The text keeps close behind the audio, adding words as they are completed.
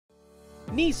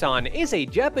Nissan is a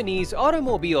Japanese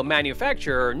automobile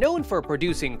manufacturer known for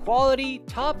producing quality,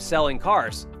 top-selling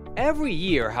cars. Every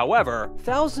year, however,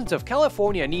 thousands of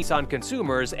California Nissan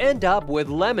consumers end up with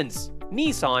lemons.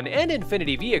 Nissan and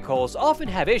Infiniti vehicles often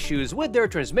have issues with their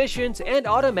transmissions and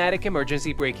automatic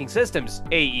emergency braking systems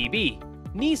 (AEB).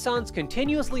 Nissan's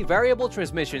continuously variable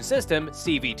transmission system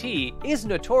 (CVT) is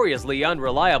notoriously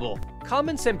unreliable.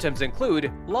 Common symptoms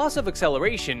include loss of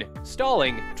acceleration,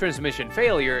 stalling, transmission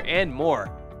failure, and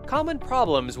more. Common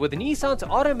problems with Nissan's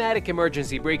automatic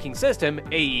emergency braking system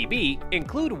 (AEB)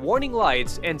 include warning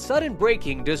lights and sudden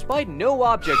braking despite no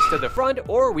objects to the front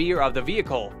or rear of the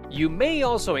vehicle. You may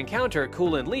also encounter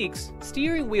coolant leaks,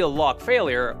 steering wheel lock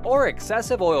failure, or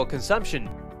excessive oil consumption.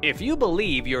 If you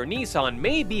believe your Nissan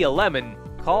may be a lemon,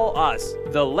 call us,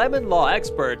 the Lemon Law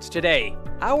experts, today.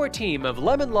 Our team of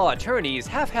lemon law attorneys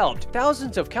have helped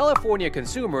thousands of California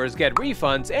consumers get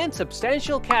refunds and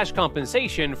substantial cash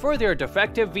compensation for their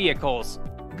defective vehicles.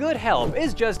 Good help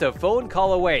is just a phone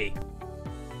call away.